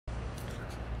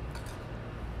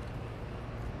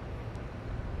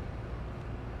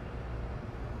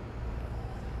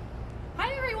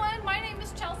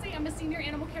name is Chelsea. I'm a senior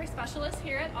animal care specialist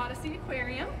here at OdySea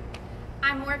Aquarium.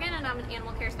 I'm Morgan, and I'm an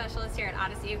animal care specialist here at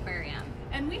OdySea Aquarium.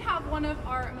 And we have one of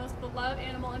our most beloved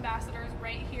animal ambassadors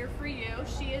right here for you.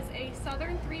 She is a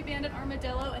southern three-banded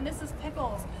armadillo, and this is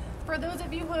Pickles. For those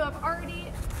of you who have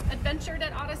already adventured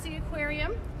at OdySea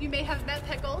Aquarium, you may have met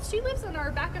Pickles. She lives in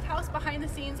our back of house behind the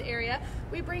scenes area.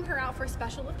 We bring her out for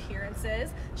special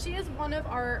appearances. She is one of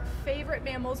our favorite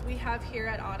mammals we have here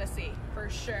at OdySea, for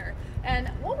sure. And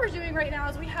what we're doing right now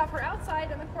is we have her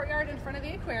outside in the courtyard in front of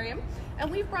the aquarium,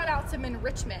 and we've brought out some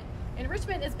enrichment.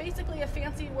 Enrichment is basically a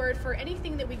fancy word for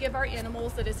anything that we give our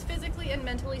animals that is physically and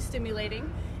mentally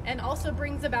stimulating and also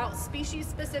brings about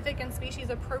species-specific and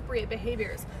species-appropriate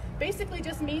behaviors. Basically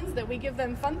just means that we give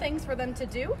them fun things for them to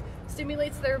do,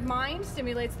 stimulates their mind,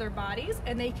 stimulates their bodies,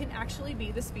 and they can actually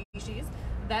be the species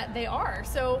that they are.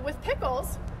 So with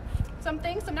Pickles, some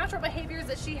natural behaviors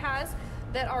that she has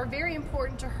that are very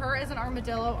important to her as an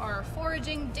armadillo are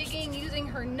foraging, digging, using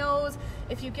her nose.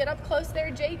 If you get up close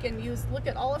there, Jake, and you look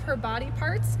at all of her body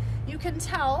parts, you can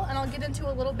tell, and I'll get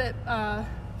into a little bit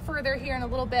further here in a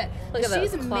little bit. Look at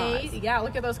those claws. Yeah,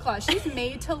 look at those claws. She's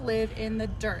made to live in the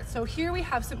dirt. So here we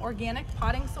have some organic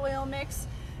potting soil mix.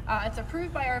 It's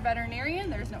approved by our veterinarian.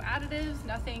 There's no additives,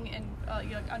 nothing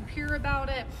impure about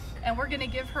it. And we're gonna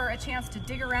give her a chance to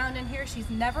dig around in here. She's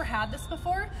never had this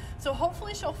before. So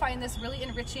hopefully she'll find this really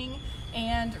enriching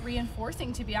and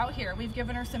reinforcing to be out here. We've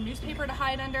given her some newspaper to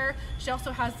hide under. She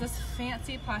also has this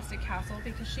fancy plastic castle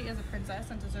because she is a princess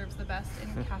and deserves the best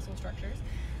in castle structures.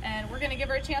 And we're gonna give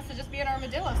her a chance to just be an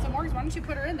armadillo. So Morgan, why don't you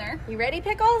put her in there? You ready,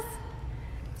 Pickles?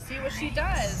 See what she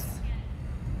does.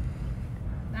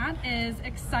 That is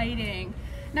exciting.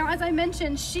 Now, as I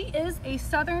mentioned, she is a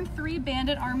southern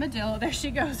three-banded armadillo. There she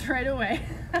goes right away.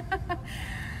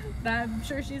 I'm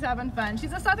sure she's having fun.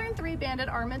 She's a southern three-banded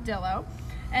armadillo,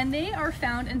 and they are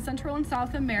found in Central and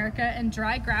South America in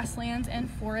dry grasslands and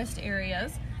forest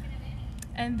areas.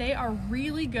 And they are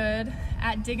really good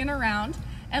at digging around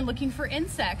and looking for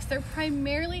insects. They're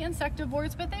primarily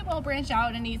insectivores, but they will branch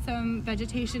out and eat some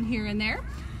vegetation here and there.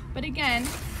 But again,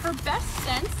 her best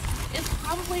sense is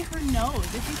probably her nose.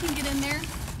 If you can get in there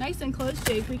nice and close,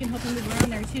 Jake, we can help you move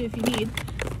around there too if you need.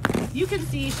 You can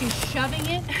see she's shoving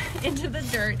it into the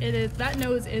dirt. That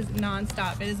nose is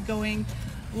nonstop. It is going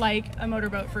like a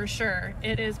motorboat for sure.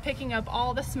 It is picking up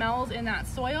all the smells in that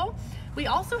soil. We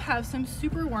also have some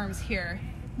super worms here.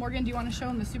 Morgan, do you want to show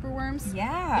them the super worms?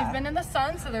 Yeah. They've been in the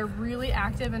sun, so they're really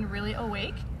active and really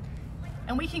awake.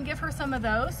 And we can give her some of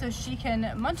those so she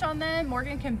can munch on them.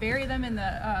 Morgan can bury them in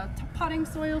the potting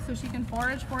soil so she can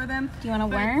forage for them. Do you want a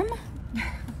worm?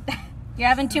 You're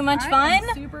having too much fun?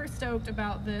 I'm super stoked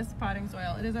about this potting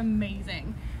soil. It is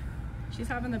amazing. She's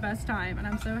having the best time, and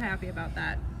I'm so happy about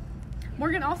that.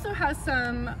 Morgan also has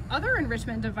some other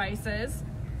enrichment devices.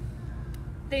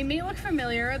 They may look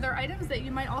familiar. They're items that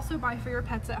you might also buy for your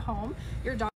pets at home.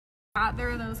 Your dog. There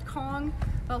are those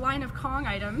the line of Kong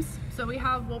items. So we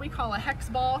have what we call a hex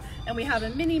ball, and we have a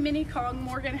mini Kong.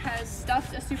 Morgan has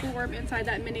stuffed a super worm inside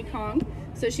that mini Kong,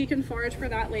 so she can forage for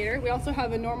that later. We also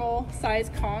have a normal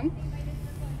size Kong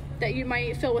that you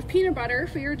might fill with peanut butter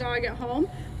for your dog at home,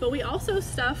 but we also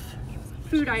stuff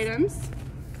food items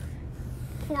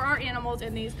for our animals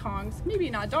in these Kongs. Maybe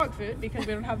not dog food because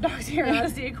we don't have dogs here at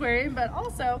OdySea Aquarium, but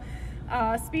also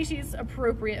species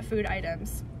appropriate food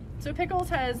items. So Pickles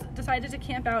has decided to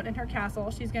camp out in her castle.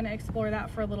 She's going to explore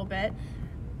that for a little bit.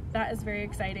 That is very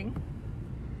exciting.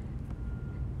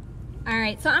 All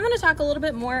right, so I'm going to talk a little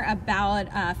bit more about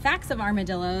facts of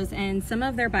armadillos and some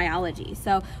of their biology.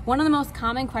 So one of the most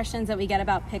common questions that we get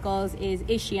about Pickles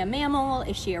is she a mammal?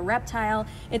 Is she a reptile?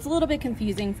 It's a little bit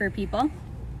confusing for people.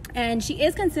 And she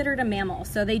is considered a mammal,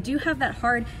 so they do have that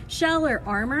hard shell or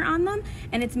armor on them,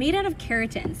 and it's made out of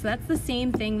keratin, so that's the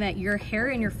same thing that your hair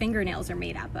and your fingernails are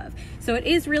made up of. So it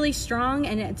is really strong,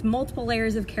 and it's multiple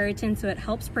layers of keratin, so it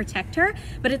helps protect her,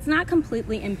 but it's not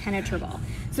completely impenetrable.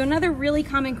 So another really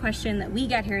common question that we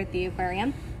get here at the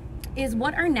aquarium is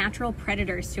what are natural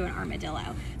predators to an armadillo?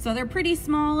 So they're pretty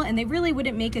small and they really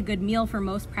wouldn't make a good meal for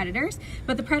most predators,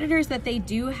 but the predators that they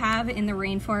do have in the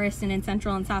rainforest and in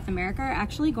Central and South America are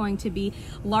actually going to be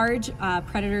large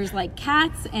predators like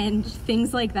cats and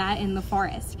things like that in the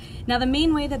forest. Now the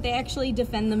main way that they actually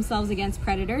defend themselves against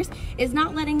predators is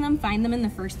not letting them find them in the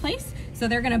first place. So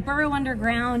they're gonna burrow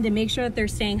underground and make sure that they're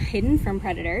staying hidden from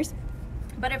predators.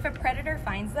 But if a predator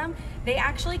finds them, they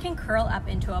actually can curl up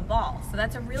into a ball. So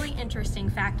that's a really interesting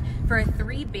fact for a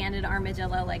three-banded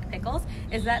armadillo like Pickles,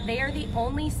 is that they are the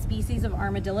only species of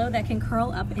armadillo that can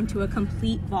curl up into a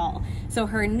complete ball. So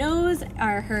her nose,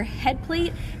 her head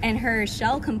plate, and her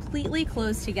shell completely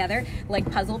close together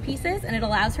like puzzle pieces, and it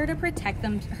allows her to protect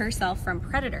herself from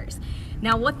predators.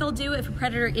 Now, what they'll do if a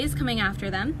predator is coming after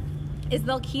them is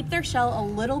they'll keep their shell a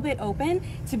little bit open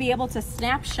to be able to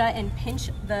snap shut and pinch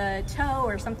the toe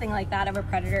or something like that of a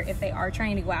predator if they are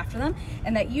trying to go after them.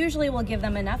 And that usually will give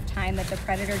them enough time that the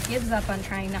predator gives up on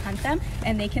trying to hunt them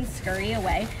and they can scurry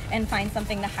away and find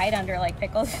something to hide under, like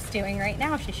Pickles is doing right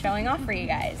now. She's showing off for you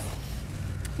guys.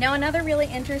 Now, another really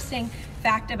interesting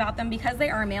fact about them, because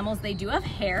they are mammals, they do have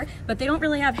hair, but they don't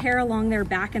really have hair along their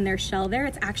back and their shell there.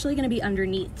 It's actually going to be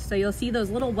underneath. So you'll see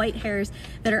those little white hairs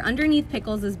that are underneath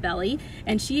Pickles' belly,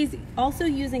 and she's also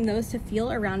using those to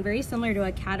feel around, very similar to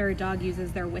a cat or a dog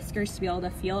uses their whiskers to be able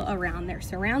to feel around their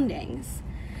surroundings.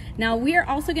 Now, we are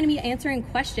also going to be answering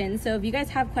questions, so if you guys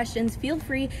have questions, feel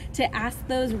free to ask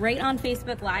those right on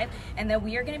Facebook Live, and then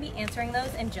we are going to be answering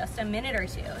those in just a minute or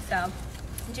two. So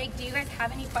Jake, do you guys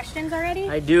have any questions already?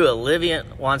 I do. Olivia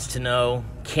wants to know,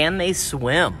 can they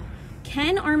swim?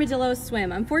 Can armadillos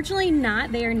swim? Unfortunately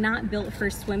not. They are not built for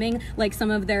swimming like some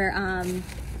of their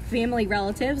family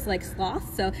relatives like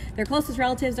sloths. So their closest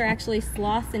relatives are actually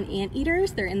sloths and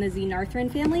anteaters. They're in the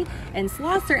Xenarthran family, and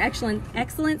sloths are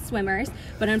excellent swimmers,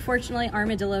 but unfortunately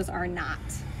armadillos are not.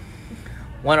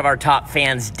 One of our top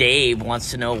fans, Dave,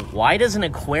 wants to know, why does an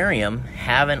aquarium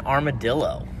have an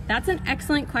armadillo? That's an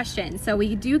excellent question. So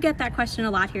we do get that question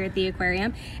a lot here at the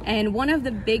aquarium, and one of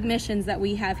the big missions that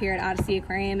we have here at OdySea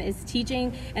Aquarium is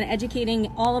teaching and educating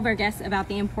all of our guests about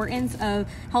the importance of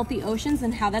healthy oceans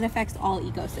and how that affects all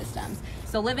ecosystems.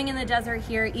 So living in the desert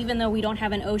here, even though we don't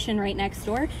have an ocean right next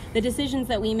door, the decisions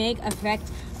that we make affect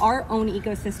our own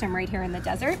ecosystem right here in the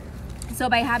desert. So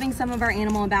by having some of our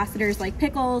animal ambassadors like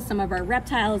Pickles, some of our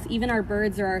reptiles, even our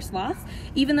birds or our sloths,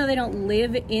 even though they don't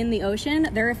live in the ocean,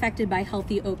 they're affected by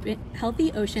healthy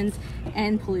oceans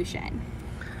and pollution.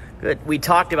 Good. We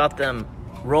talked about them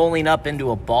rolling up into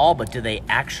a ball, but do they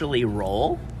actually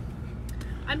roll?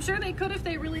 I'm sure they could if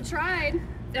they really tried.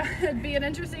 It'd be an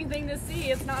interesting thing to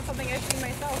see. It's not something I've seen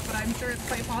myself, but I'm sure it's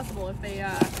quite possible if they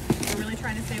were really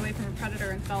trying to stay away from a predator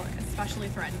and felt especially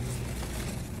threatened.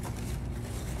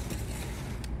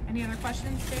 Any other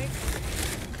questions, Jake?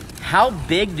 How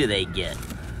big do they get?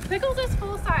 Pickles is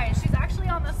full size. She's actually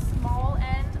on the small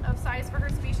end of size for her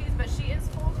species, but she is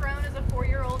full grown as a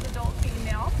 4-year-old adult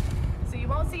female. So you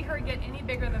won't see her get any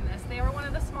bigger than this. They are one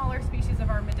of the smaller species of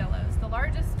armadillos. The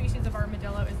largest species of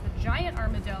armadillo is the giant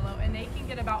armadillo, and they can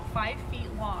get about 5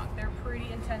 feet long. They're pretty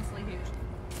intensely huge.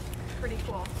 Pretty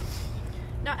cool.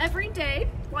 Now every day,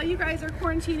 while you guys are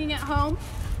quarantining at home,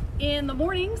 in the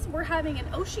mornings, we're having an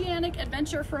oceanic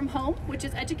adventure from home, which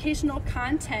is educational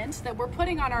content that we're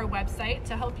putting on our website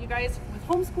to help you guys with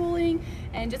homeschooling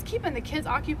and just keeping the kids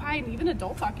occupied and even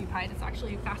adults occupied. It's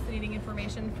actually fascinating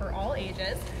information for all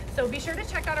ages. So be sure to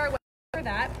check out our website for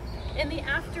that. In the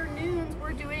afternoons,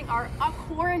 we're doing our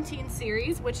Quarantine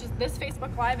series, which is this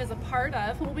Facebook Live is a part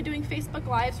of. We'll be doing Facebook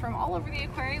Lives from all over the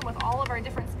aquarium with all of our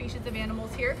different species of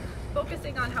animals here,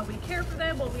 focusing on how we care for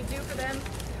them, what we do for them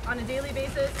on a daily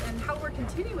basis, and how we're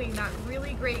continuing that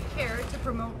really great care to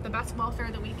promote the best welfare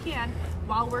that we can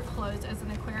while we're closed as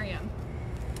an aquarium.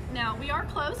 Now, we are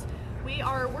closed. We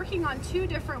are working on 2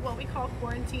 different what we call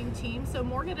quarantine teams. So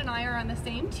Morgan and I are on the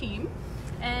same team,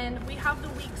 and we have the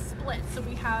week split. So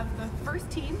we have the first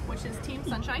team, which is Team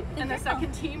Sunshine, and the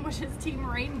second team, which is Team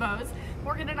Rainbows.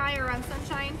 Morgan and I are on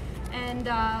Sunshine,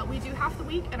 and we do half the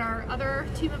week, and our other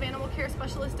team of animal care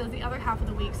specialists does the other half of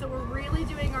the week. So we're really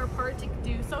doing our part to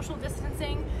do social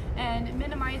distancing and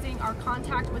minimizing our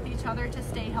contact with each other to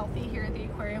stay healthy here at the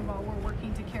aquarium while we're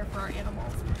working to care for our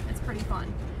animals. It's pretty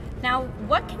fun. Now,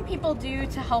 what can people do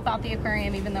to help out the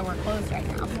aquarium even though we're closed right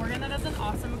now? Morgan, that is an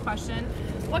awesome question.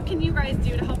 What can you guys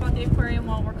do to help out the aquarium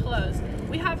while we're closed?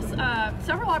 We have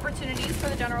several opportunities for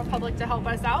the general public to help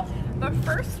us out. The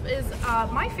first is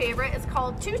my favorite. It's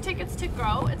called 2 Tickets to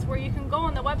Go. It's where you can go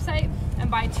on the website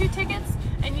and buy 2 tickets,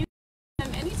 and you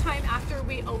can them anytime after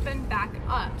we open back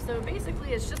up. So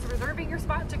basically, it's just reserving your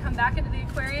spot to come back into the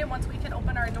aquarium once we can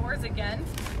open our doors again,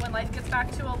 when life gets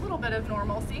back to a little bit of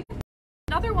normalcy.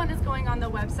 Another one is going on the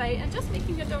website and just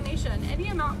making a donation. Any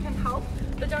amount can help.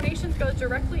 The donations go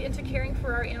directly into caring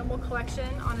for our animal collection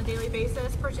on a daily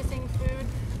basis, purchasing food,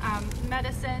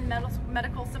 medicine,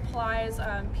 medical supplies,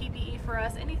 PPE for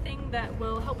us, anything that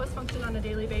will help us function on a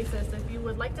daily basis. If you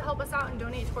would like to help us out and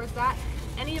donate towards that,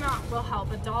 any amount will help.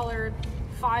 $1,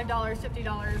 $5,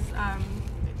 $50,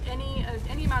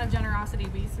 any amount of generosity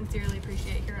we sincerely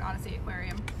appreciate here at OdySea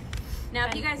Aquarium. Now,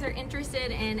 if you guys are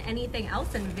interested in anything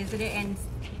else and visit it and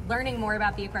learning more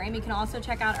about the aquarium, you can also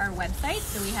check out our website.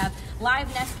 So we have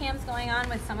live nest cams going on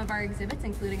with some of our exhibits,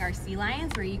 including our sea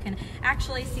lions, where you can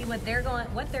actually see what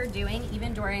they're doing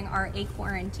even during our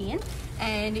quarantine.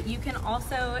 And you can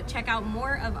also check out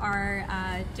more of our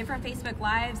different Facebook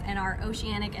Lives and our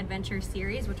Oceanic Adventure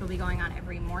series, which will be going on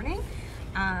every morning.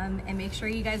 And make sure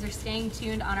you guys are staying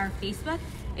tuned on our Facebook.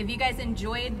 If you guys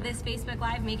enjoyed this Facebook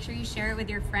Live, make sure you share it with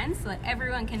your friends so that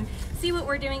everyone can see what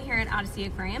we're doing here at OdySea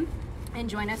Aquarium and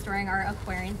join us during our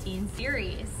Aquarantine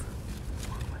series.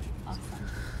 Awesome.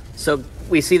 So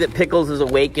we see that Pickles is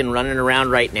awake and running around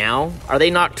right now. Are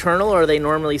they nocturnal or are they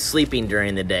normally sleeping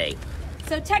during the day?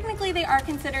 So technically they are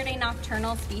considered a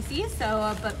nocturnal species,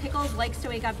 but Pickles likes to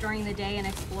wake up during the day and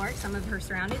explore some of her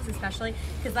surroundings, especially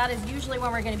because that is usually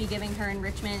when we're going to be giving her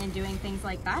enrichment and doing things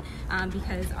like that,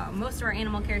 because most of our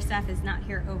animal care staff is not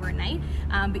here overnight.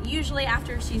 But usually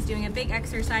after she's doing a big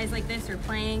exercise like this or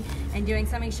playing and doing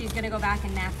something, she's going to go back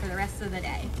and nap for the rest of the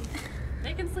day.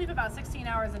 They can sleep about 16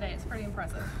 hours a day. It's pretty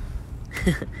impressive.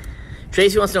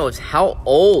 Tracy wants to know, how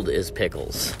old is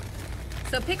Pickles?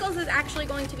 So Pickles is actually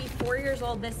going to be 4 years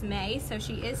old this May, so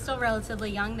she is still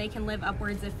relatively young. They can live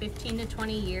upwards of 15 to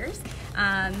 20 years.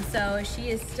 So she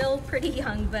is still pretty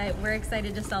young, but we're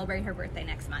excited to celebrate her birthday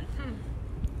next month.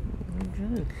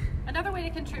 Good. Another way to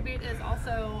contribute is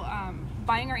also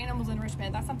buying our animals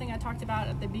enrichment. That's something I talked about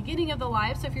at the beginning of the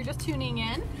live, so if you're just tuning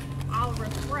in, I'll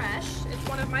refresh. It's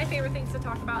one of my favorite things to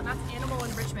talk about, and that's animal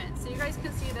enrichment. So you guys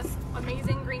can see this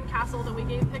amazing green castle that we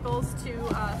gave Pickles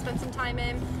to spend some time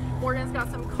in. Morgan's got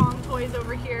some Kong toys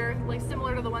over here, like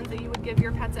similar to the ones that you would give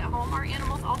your pets at home. Our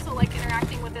animals also like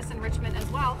interacting with this enrichment as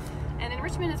well. And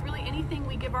enrichment is really anything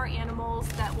we give our animals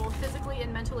that will physically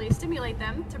and mentally stimulate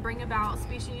them to bring about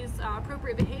species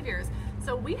appropriate behaviors.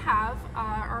 So we have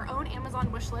our own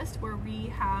Amazon wish list where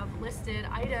we have listed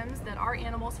items that our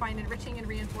animals find enriching and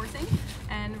reinforcing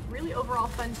and really overall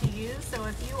fun to use. So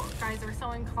if you guys are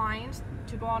so inclined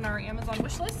to go on our Amazon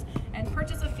wish list and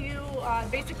purchase a few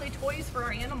basically toys for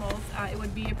our animals, it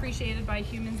would be appreciated by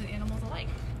humans and animals alike.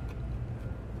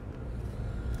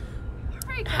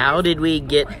 How did we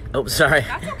get... Oh, sorry.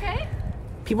 That's okay.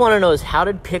 People want to know how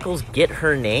did Pickles get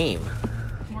her name?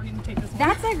 Morgan, take this one.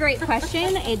 That's a great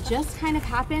question. It just kind of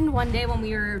happened one day when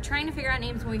we were trying to figure out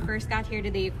names when we first got here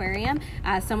to the aquarium.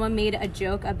 Someone made a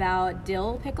joke about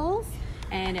dill pickles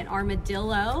and an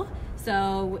armadillo.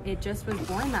 So it just was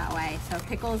born that way. So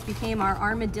Pickles became our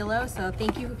armadillo. So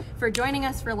thank you for joining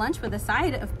us for lunch with a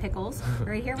side of pickles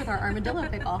right here with our armadillo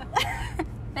pickle.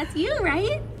 That's you,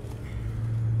 right?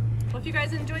 Well, if you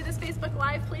guys enjoyed this Facebook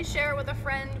Live, please share it with a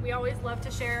friend. We always love to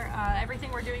share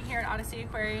everything we're doing here at OdySea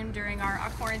Aquarium during our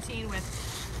quarantine with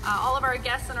all of our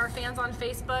guests and our fans on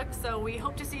Facebook. So we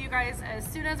hope to see you guys as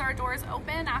soon as our doors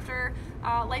open after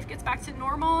life gets back to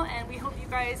normal. And we hope you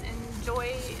guys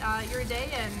enjoy your day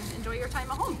and enjoy your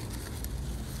time at home.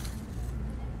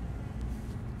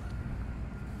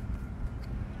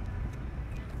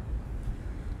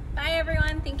 Bye,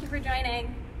 everyone. Thank you for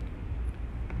joining.